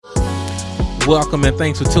welcome, and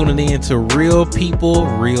thanks for tuning in to Real People,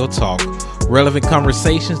 Real Talk. Relevant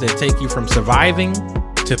conversations that take you from surviving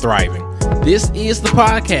to thriving. This is the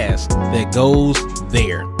podcast that goes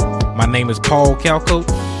there. My name is Paul Calco,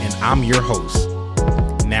 and I'm your host.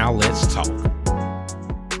 Now let's talk.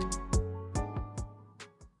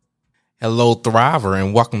 Hello, Thriver,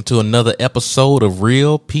 and welcome to another episode of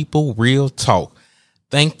Real People, Real Talk.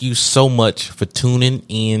 Thank you so much for tuning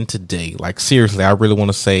in today. Like, seriously, I really want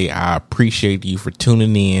to say I appreciate you for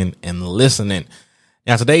tuning in and listening.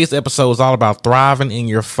 Now, today's episode is all about thriving in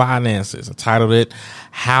your finances. I titled it,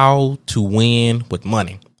 How to Win with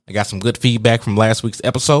Money. I got some good feedback from last week's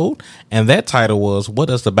episode, and that title was, What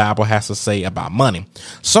Does the Bible Have to Say About Money?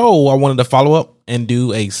 So I wanted to follow up and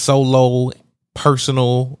do a solo,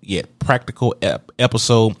 personal, yet practical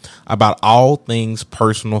episode about all things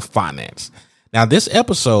personal finance. Now, this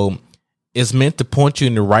episode is meant to point you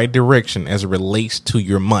in the right direction as it relates to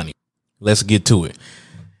your money. Let's get to it.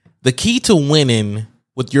 The key to winning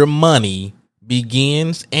with your money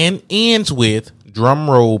begins and ends with, drum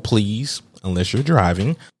roll please, unless you're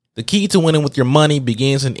driving. The key to winning with your money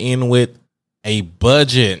begins and ends with a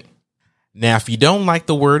budget. Now, if you don't like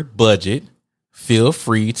the word budget, feel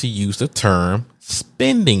free to use the term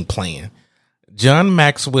spending plan. John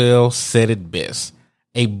Maxwell said it best.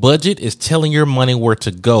 A budget is telling your money where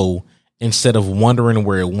to go instead of wondering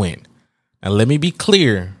where it went. Now, let me be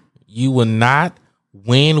clear. You will not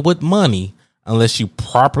win with money unless you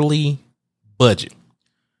properly budget.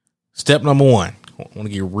 Step number one, I want to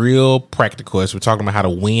get real practical as we're talking about how to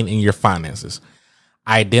win in your finances.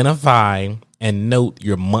 Identify and note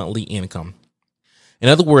your monthly income. In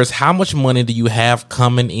other words, how much money do you have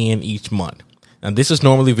coming in each month? Now, this is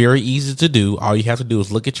normally very easy to do. All you have to do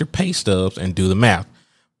is look at your pay stubs and do the math.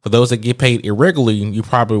 For those that get paid irregularly, you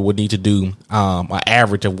probably would need to do an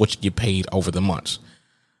average of what you get paid over the months.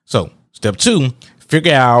 So step two,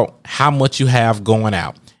 figure out how much you have going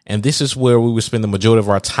out. And this is where we will spend the majority of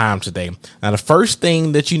our time today. Now, the first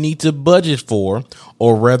thing that you need to budget for,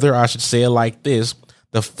 or rather I should say it like this,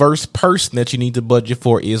 the first person that you need to budget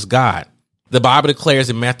for is God. The Bible declares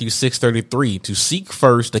in Matthew 6:33 to seek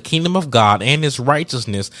first the kingdom of God and his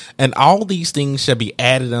righteousness, and all these things shall be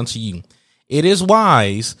added unto you. It is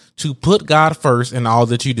wise to put God first in all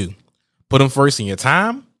that you do. Put him first in your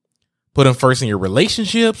time, put him first in your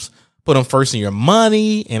relationships, put him first in your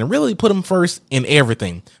money, and really put him first in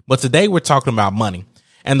everything. But today we're talking about money.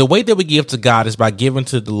 And the way that we give to God is by giving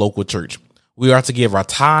to the local church. We are to give our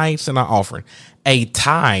tithes and our offering. A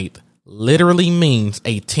tithe literally means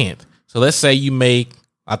a tenth. So let's say you make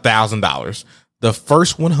 $1,000. The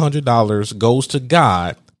first $100 goes to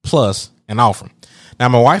God plus an offering. Now,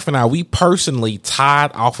 my wife and I, we personally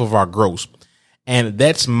tithe off of our gross. And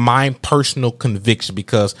that's my personal conviction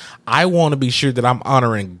because I want to be sure that I'm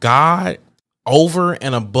honoring God over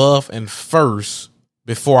and above and first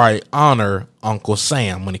before I honor Uncle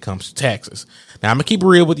Sam when it comes to taxes. Now, I'm going to keep it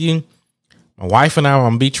real with you. My wife and I, I'm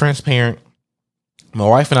going to be transparent. My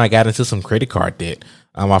wife and I got into some credit card debt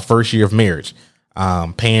my first year of marriage,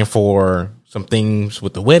 paying for some things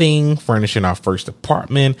with the wedding, furnishing our first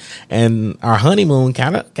apartment, and our honeymoon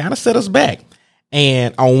kind of set us back.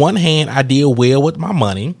 And on one hand, I did well with my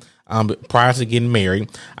money. Prior to getting married,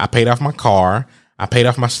 I paid off my car. I paid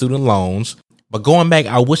off my student loans. But going back,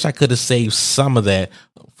 I wish I could have saved some of that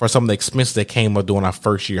for some of the expenses that came up during our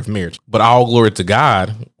first year of marriage. But all glory to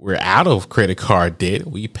God, we're out of credit card debt.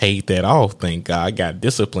 We paid that off. Thank God. I got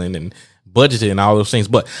disciplined and budgeted and all those things.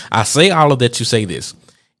 But I say all of that to say this.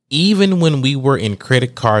 Even when we were in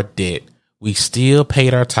credit card debt, we still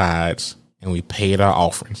paid our tithes and we paid our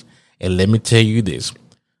offerings. And let me tell you this,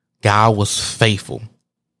 God was faithful.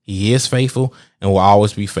 He is faithful and will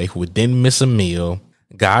always be faithful. We didn't miss a meal.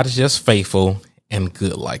 God is just faithful and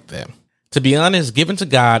good like that. To be honest, giving to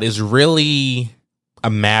God is really a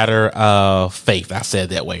matter of faith. I said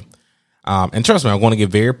that way. And trust me, I'm going to get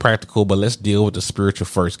very practical, but let's deal with the spiritual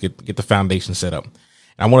first, get the foundation set up.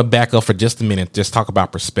 I want to back up for just a minute, just talk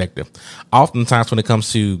about perspective. Oftentimes when it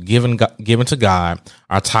comes to giving to God,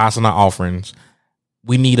 our tithes and our offerings,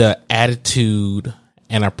 we need an attitude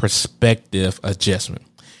and a perspective adjustment.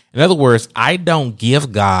 In other words, I don't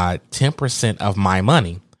give God 10% of my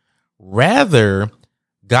money. Rather,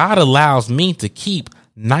 God allows me to keep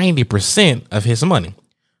 90% of his money.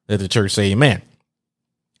 Let the church say amen.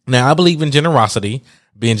 Now, I believe in generosity,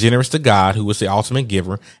 being generous to God, who is the ultimate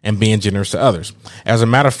giver, and being generous to others. As a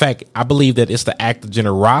matter of fact, I believe that it's the act of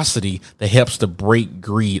generosity that helps to break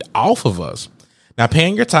greed off of us. Now,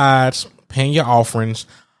 paying your tithes, paying your offerings,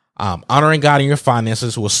 honoring God in your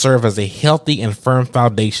finances will serve as a healthy and firm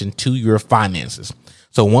foundation to your finances.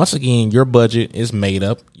 So once again, your budget is made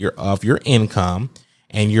up of your income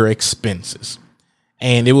and your expenses.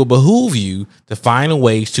 And it will behoove you to find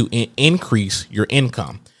ways to increase your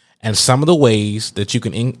income. And some of the ways that you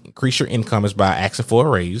can increase your income is by asking for a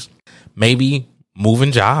raise, maybe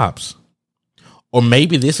moving jobs, or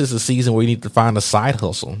maybe this is a season where you need to find a side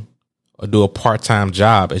hustle or do a part-time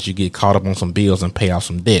job as you get caught up on some bills and pay off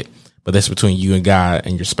some debt. But that's between you and God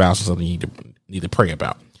and your spouse and something you need to pray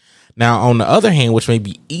about. Now, on the other hand, which may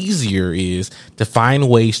be easier is to find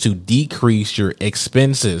ways to decrease your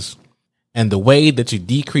expenses. And the way that you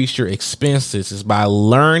decrease your expenses is by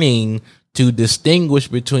learning to distinguish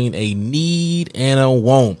between a need and a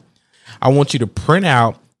want. I want you to print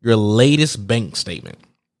out your latest bank statement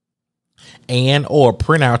and or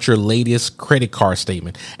print out your latest credit card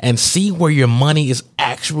statement and see where your money is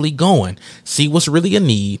actually going. See what's really a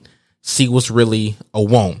need. See what's really a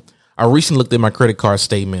want. I recently looked at my credit card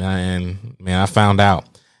statement and I found out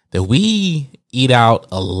that we eat out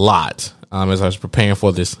a lot. As I was preparing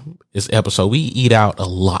for this episode, we eat out a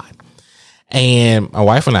lot. And my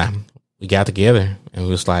wife and I, we got together and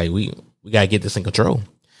we was like, we got to get this in control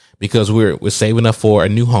because we're saving up for a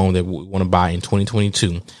new home that we want to buy in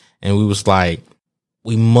 2022. And we was like,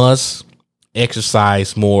 we must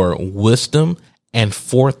exercise more wisdom and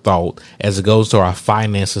forethought as it goes to our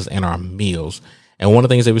finances and our meals. And one of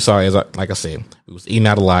the things that we saw is, like I said, we was eating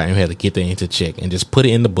out a lot and we had to get that into check and just put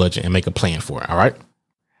it in the budget and make a plan for it. All right.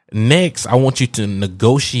 Next, I want you to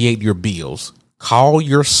negotiate your bills. Call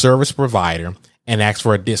your service provider and ask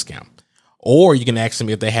for a discount. Or you can ask them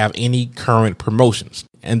if they have any current promotions.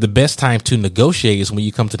 And the best time to negotiate is when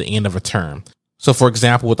you come to the end of a term. So, for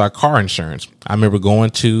example, with our car insurance, I remember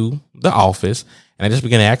going to the office and I just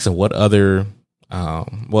began to ask them what other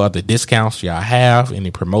discounts y'all have, any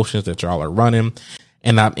promotions that y'all are running.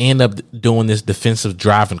 And I end up doing this defensive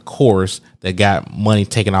driving course that got money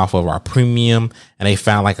taken off of our premium. And they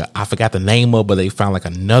found I forgot the name of, but they found like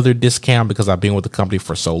another discount because I've been with the company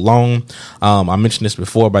for so long. I mentioned this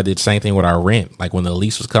before, but I did the same thing with our rent. Like when the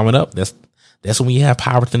lease was coming up, that's when we have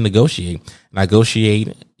power to negotiate.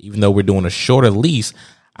 Negotiate, even though we're doing a shorter lease,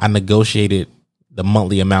 I negotiated the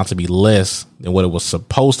monthly amount to be less than what it was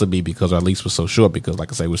supposed to be because our lease was so short. Because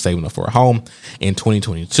like I say, we're saving up for a home in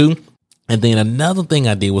 2022. And then another thing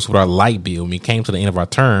I did was with our light bill. When we came to the end of our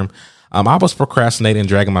term, I was procrastinating and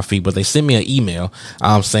dragging my feet, but they sent me an email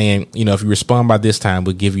saying, if you respond by this time,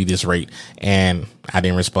 we'll give you this rate. And I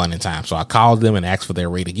didn't respond in time. So I called them and asked for their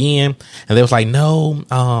rate again. And they was like, no,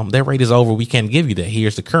 that rate is over. We can't give you that.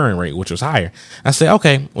 Here's the current rate, which was higher. I said,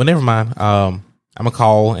 okay, well, never mind. I'm going to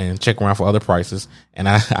call and check around for other prices. And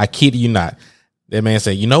I kid you not. That man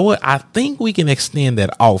said, you know what? I think we can extend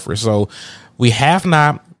that offer. So we have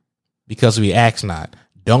not, because we ask not.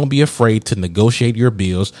 Don't be afraid to negotiate your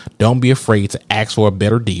bills. Don't be afraid to ask for a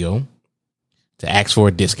better deal, to ask for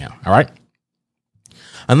a discount. All right.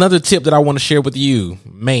 Another tip that I want to share with you,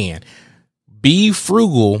 man, be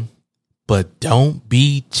frugal, but don't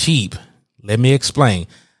be cheap. Let me explain.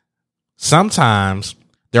 Sometimes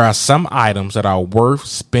there are some items that are worth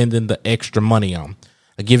spending the extra money on.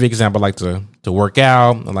 I'll give you an example. I like to work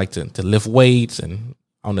out. I like to lift weights and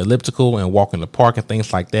on the elliptical and walk in the park and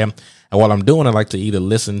things like that. And while I'm doing, I like to either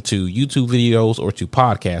listen to YouTube videos or to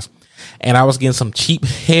podcasts. And I was getting some cheap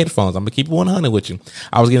headphones. I'm going to keep it 100 with you.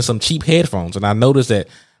 I was getting some cheap headphones. And I noticed that,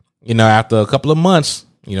 after a couple of months,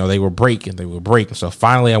 they were breaking. So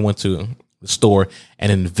finally I went to the store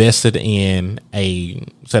and invested in a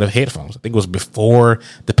set of headphones. I think it was before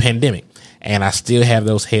the pandemic. And I still have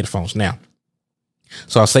those headphones now.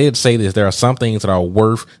 So I say this, there are some things that are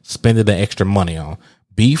worth spending the extra money on.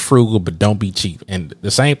 Be frugal, but don't be cheap. And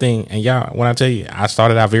the same thing. And y'all, when I tell you, I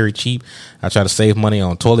started out very cheap. I try to save money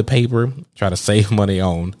on toilet paper, try to save money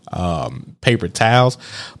on paper towels.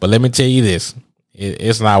 But let me tell you this,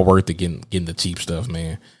 it's not worth it getting the cheap stuff,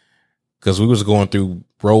 man. Because we was going through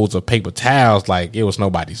rolls of paper towels like it was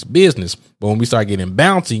nobody's business. But when we start getting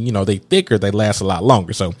bouncy, they thicker, they last a lot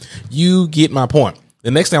longer. So you get my point.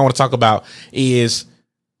 The next thing I want to talk about is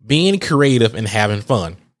being creative and having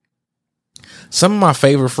fun. Some of my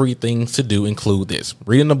favorite free things to do include this: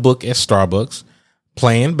 reading a book at Starbucks,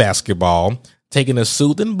 playing basketball, taking a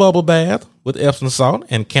soothing bubble bath with Epsom salt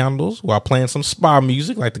and candles while playing some spa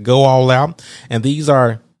music, like to go all out. And these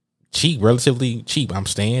are cheap, relatively cheap. I'm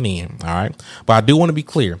staying in. All right. But I do want to be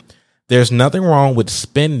clear. There's nothing wrong with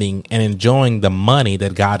spending and enjoying the money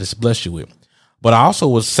that God has blessed you with. But I also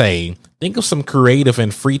would say, think of some creative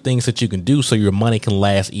and free things that you can do so your money can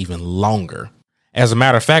last even longer. As a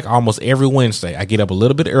matter of fact, almost every Wednesday, I get up a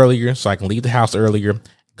little bit earlier so I can leave the house earlier,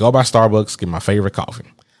 go by Starbucks, get my favorite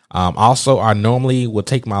coffee. Also, I normally will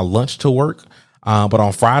take my lunch to work. But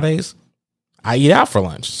on Fridays, I eat out for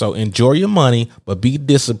lunch. So enjoy your money, but be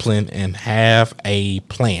disciplined and have a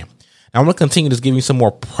plan. Now, I'm going to continue to give you some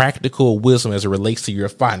more practical wisdom as it relates to your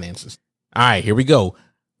finances. All right, here we go.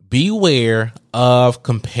 Beware of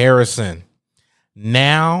comparison.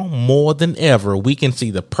 Now more than ever, we can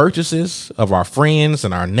see the purchases of our friends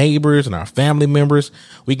and our neighbors and our family members.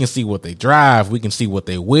 We can see what they drive. We can see what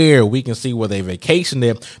they wear. We can see where they vacation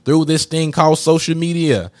at through this thing called social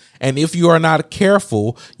media. And if you are not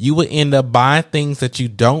careful, you will end up buying things that you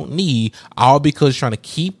don't need, all because you're trying to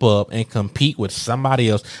keep up and compete with somebody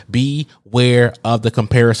else. Beware of the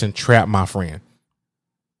comparison trap, my friend.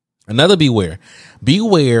 Another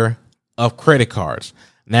beware of credit cards.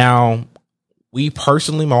 Now, we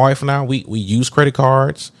personally, my wife and I, we use credit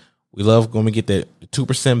cards. We love when we get that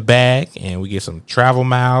 2% back and we get some travel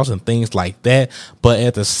miles and things like that. But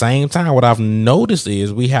at the same time, what I've noticed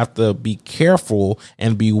is we have to be careful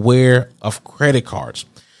and beware of credit cards,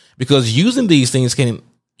 because using these things can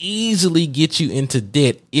easily get you into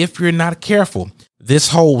debt if you're not careful. This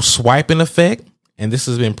whole swiping effect, and this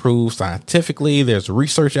has been proved scientifically, there's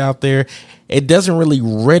research out there, it doesn't really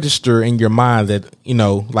register in your mind that,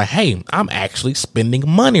 like, hey, I'm actually spending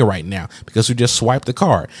money right now because you just swiped the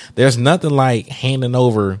card. There's nothing like handing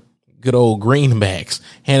over good old greenbacks,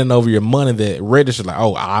 handing over your money that registers like,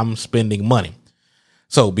 oh, I'm spending money.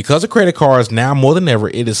 So because of credit cards, now more than ever,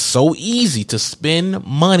 it is so easy to spend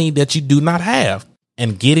money that you do not have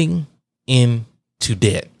and getting into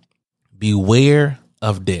debt. Beware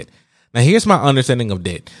of debt. Now, here's my understanding of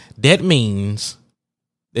debt. Debt means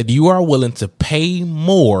that you are willing to pay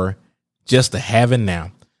more just to have it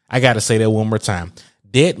now. I got to say that one more time.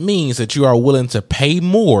 Debt means that you are willing to pay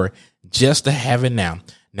more just to have it now.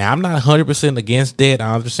 Now, I'm not 100% against debt.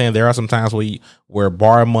 I understand there are some times where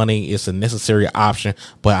borrowing money is a necessary option,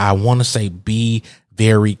 but I want to say be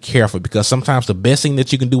very careful, because sometimes the best thing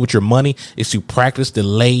that you can do with your money is to practice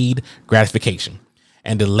delayed gratification.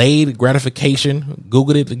 And delayed gratification,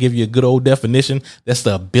 Google it to give you a good old definition. That's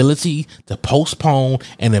the ability to postpone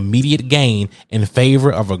an immediate gain in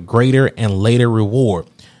favor of a greater and later reward.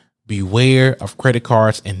 Beware of credit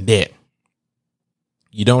cards and debt.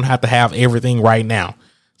 You don't have to have everything right now.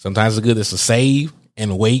 Sometimes it's good to save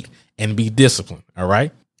and wait and be disciplined. All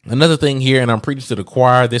right. Another thing here, and I'm preaching to the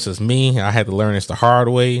choir, this is me. I had to learn this the hard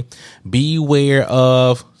way. Beware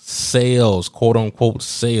of sales, quote unquote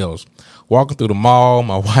sales. Walking through the mall,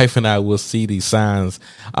 my wife and I will see these signs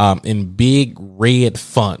in big red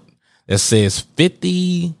font that says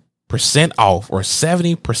 50% off or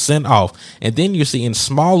 70% off. And then you see in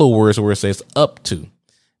smaller words where it says up to,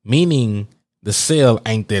 meaning the sale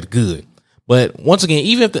ain't that good. But once again,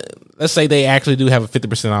 even if let's say they actually do have a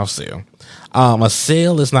 50% off sale, a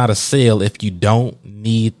sale is not a sale if you don't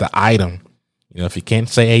need the item. If you can't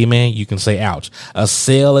say amen, you can say ouch. A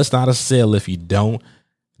sale is not a sale if you don't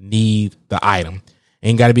need the item.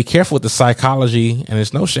 And you got to be careful with the psychology, and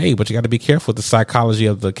it's no shade, but you got to be careful with the psychology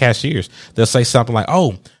of the cashiers. They'll say something like,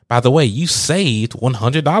 oh, by the way, you saved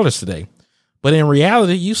 $100 today, but in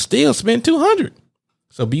reality, you still spent $200.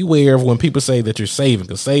 So beware of when people say that you're saving,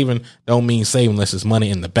 because saving don't mean saving unless it's money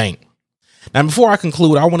in the bank. Now, before I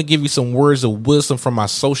conclude, I want to give you some words of wisdom from my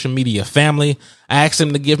social media family. I asked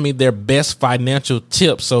them to give me their best financial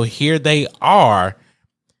tips. So here they are.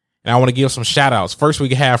 And I want to give some shout outs. First, we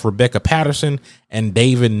have Rebecca Patterson and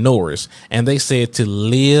David Norris. And they said to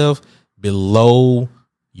live below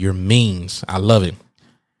your means. I love it.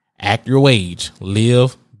 Act your wage.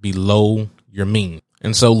 Live below your means.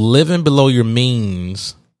 And so living below your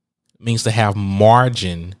means means to have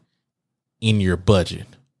margin in your budget.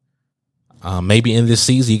 Maybe in this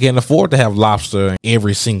season, you can't afford to have lobster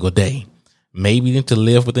every single day. Maybe to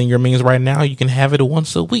live within your means right now, you can have it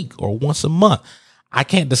once a week or once a month. I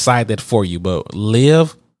can't decide that for you, but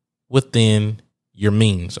live within your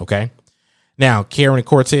means. Okay. Now, Karen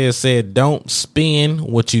Cortez said, don't spend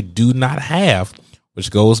what you do not have, which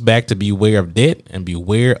goes back to beware of debt and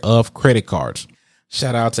beware of credit cards.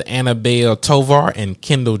 Shout out to Annabelle Tovar and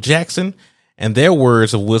Kendall Jackson. And their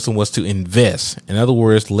words of wisdom was to invest. In other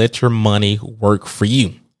words, let your money work for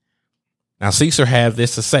you. Now, Caesar had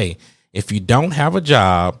this to say, if you don't have a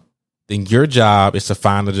job, then your job is to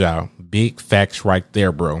find a job. Big facts right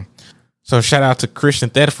there, bro. So shout out to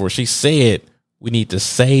Christian Thetford. She said we need to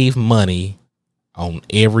save money on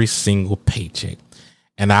every single paycheck.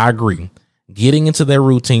 And I agree. Getting into that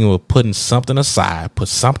routine with putting something aside, put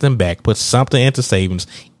something back, put something into savings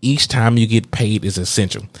each time you get paid is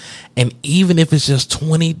essential. And even if it's just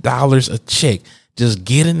 $20 a check, just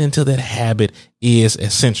getting into that habit is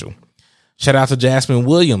essential. Shout out to Jasmine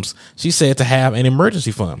Williams. She said to have an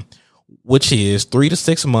emergency fund. which is 3 to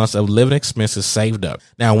 6 months of living expenses saved up.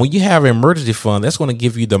 Now, when you have an emergency fund, that's going to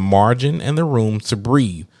give you the margin and the room to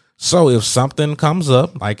breathe. So if something comes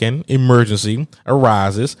up, like an emergency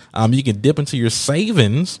arises, you can dip into your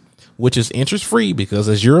savings, which is interest free because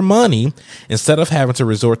it's your money, instead of having to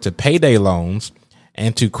resort to payday loans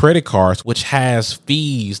and to credit cards, which has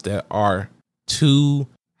fees that are too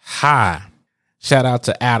high. Shout out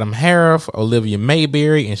to Adam Harif, Olivia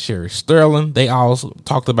Mayberry, and Sherry Sterling. They all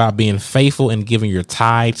talked about being faithful and giving your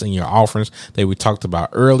tithes and your offerings that we talked about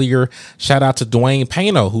earlier. Shout out to Dwayne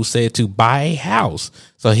Pano, who said to buy a house.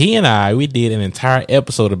 So he and we did an entire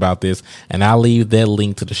episode about this, and I'll leave that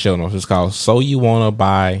link to the show notes. It's called So You Want to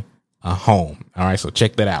Buy a Home. All right, so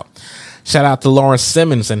check that out. Shout out to Lawrence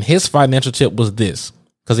Simmons, and his financial tip was this,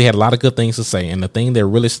 because he had a lot of good things to say. And the thing that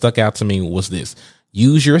really stuck out to me was this: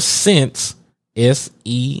 use your sense,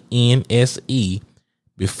 SENSE,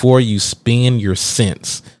 before you spend your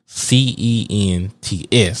cents,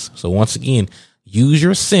 CENTS. So once again, use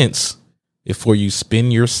your sense before you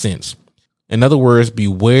spend your cents. In other words,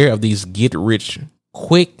 beware of these get rich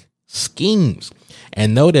quick schemes,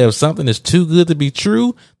 and know that if something is too good to be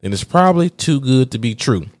true, then it's probably too good to be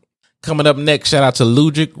true. Coming up next, shout out to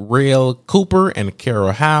Ludwig Rail Cooper and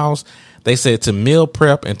Carol Howes. They said to meal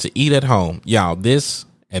prep and to eat at home. Y'all, this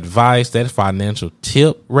advice, that financial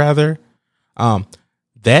tip rather,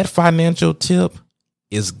 that financial tip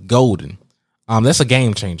is golden. That's a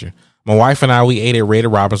game changer. My wife and we ate at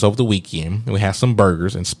Red Robin's over the weekend, and we had some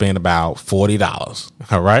burgers and spent about $40.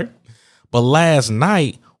 All right. But last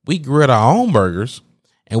night we grilled our own burgers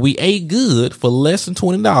and we ate good for less than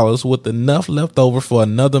 $20 with enough left over for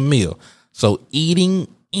another meal. So eating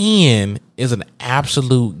in is an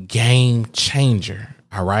absolute game changer.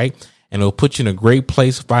 All right. And it'll put you in a great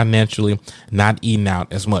place financially, not eating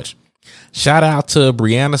out as much. Shout out to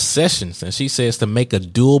Brianna Sessions, and she says to make a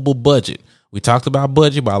doable budget. We talked about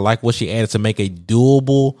budget, but I like what she added: to make a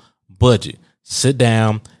doable budget. Sit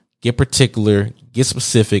down, get particular, get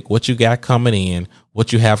specific, what you got coming in,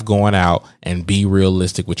 what you have going out, and be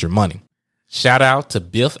realistic with your money. Shout out to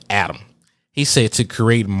Biff Adam. He said to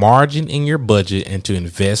create margin in your budget and to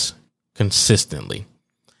invest consistently.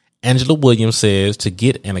 Angela Williams says to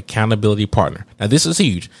get an accountability partner. Now, this is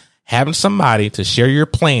huge. Having somebody to share your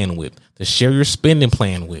plan with, to share your spending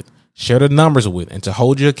plan with, share the numbers with, and to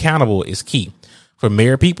hold you accountable is key. For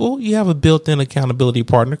married people, you have a built-in accountability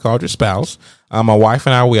partner called your spouse. My wife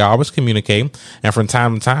and we always communicate. And from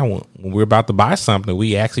time to time, when we're about to buy something,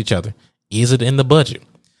 we ask each other, is it in the budget?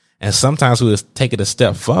 And sometimes we'll take it a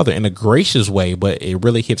step further in a gracious way, but it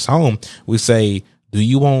really hits home. We say, do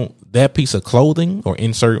you want that piece of clothing, or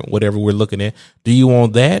insert whatever we're looking at? Do you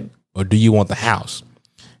want that, or do you want the house?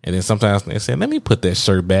 And then sometimes they say, let me put that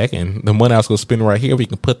shirt back, and the money I was going to spend right here, we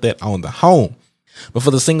can put that on the home. But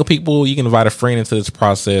for the single people, you can invite a friend into this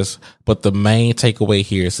process. But the main takeaway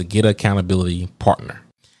here is to get an accountability partner.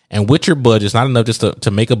 And with your budget, it's not enough just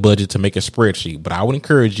to make a budget, to make a spreadsheet, but I would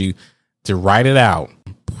encourage you to write it out,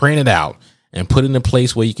 print it out, and put it in a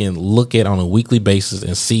place where you can look at on a weekly basis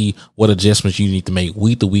and see what adjustments you need to make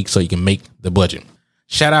week to week so you can make the budget.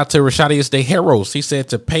 Shout out to Rashadius De Heros. He said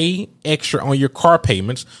to pay extra on your car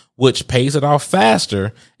payments, which pays it off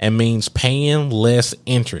faster and means paying less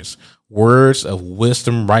interest. Words of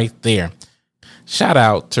wisdom right there. Shout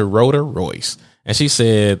out to Rhoda Royce. And she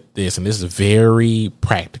said this, and this is very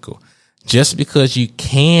practical. Just because you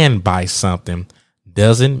can buy something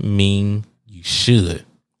doesn't mean you should.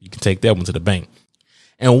 You can take that one to the bank.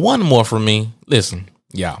 And one more from me. Listen,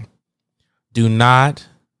 y'all, do not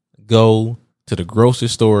go to the grocery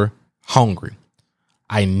store hungry.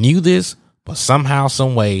 I knew this, but somehow,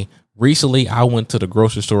 some way, recently I went to the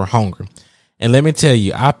grocery store hungry. And let me tell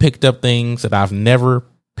you, I picked up things that I've never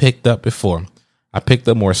picked up before. I picked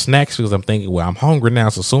up more snacks because I'm thinking, well, I'm hungry now.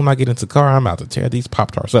 So soon I get into the car, I'm about to tear these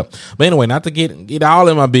Pop-Tarts up. But anyway, not to get all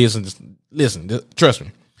in my business. Listen, trust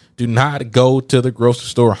me. Do not go to the grocery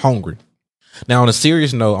store hungry. Now, on a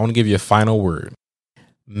serious note, I want to give you a final word.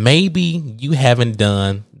 Maybe you haven't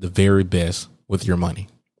done the very best with your money.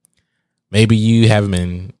 Maybe you haven't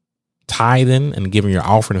been tithing and giving your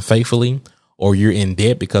offering faithfully, or you're in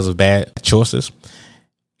debt because of bad choices.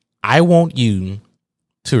 I want you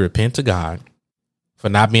to repent to God for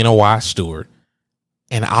not being a wise steward.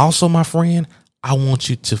 And also, my friend, I want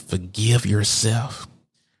you to forgive yourself.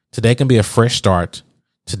 Today can be a fresh start.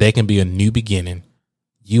 Today can be a new beginning.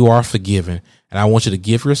 You are forgiven. And I want you to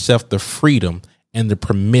give yourself the freedom and the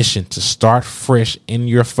permission to start fresh in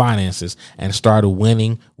your finances and start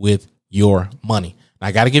winning with your money. Now,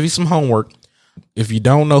 I got to give you some homework. If you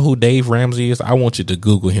don't know who Dave Ramsey is, I want you to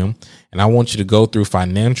Google him, and I want you to go through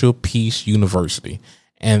Financial Peace University.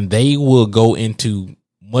 and they will go into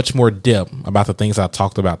much more depth about the things I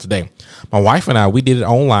talked about today. My wife and I, we did it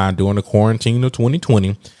online during the quarantine of 2020.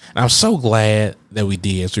 And I'm so glad that we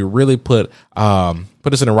did. So we really put us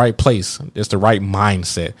in the right place. It's the right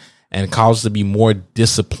mindset and cause us to be more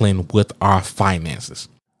disciplined with our finances.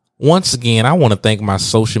 Once again, I want to thank my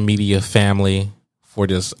social media family for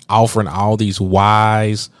just offering all these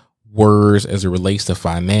wise words as it relates to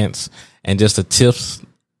finance and just the tips,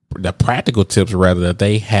 the practical tips rather, that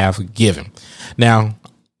they have given. Now,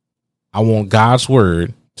 I want God's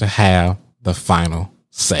word to have the final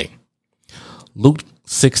say. Luke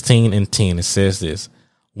 16:10, it says this: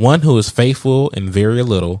 one who is faithful in very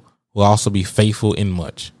little will also be faithful in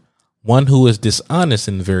much. One who is dishonest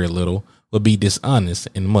in very little will be dishonest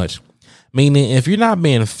in much. Meaning, if you're not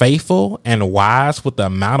being faithful and wise with the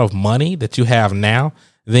amount of money that you have now,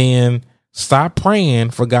 then stop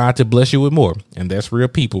praying for God to bless you with more. And that's real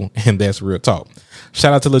people, and that's real talk.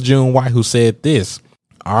 Shout out to LeJune White, who said this: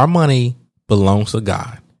 our money belongs to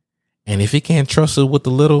God. And if he can't trust us with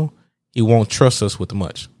the little, he won't trust us with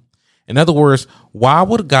much. In other words, why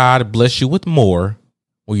would God bless you with more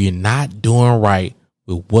when you're not doing right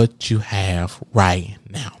with what you have right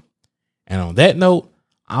now? And on that note,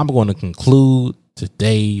 I'm going to conclude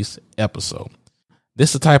today's episode. This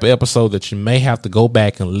is the type of episode that you may have to go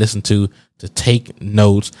back and listen to take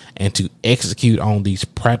notes and to execute on these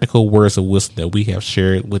practical words of wisdom that we have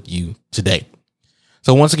shared with you today.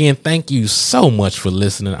 So once again, thank you so much for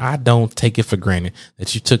listening. I don't take it for granted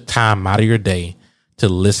that you took time out of your day to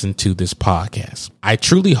listen to this podcast. I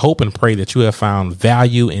truly hope and pray that you have found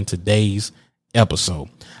value in today's episode.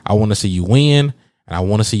 I want to see you win, and I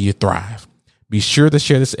want to see you thrive. Be sure to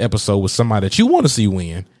share this episode with somebody that you want to see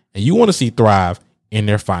win and you want to see thrive in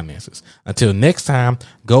their finances. Until next time,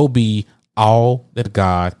 go be all that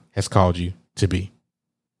God has called you to be.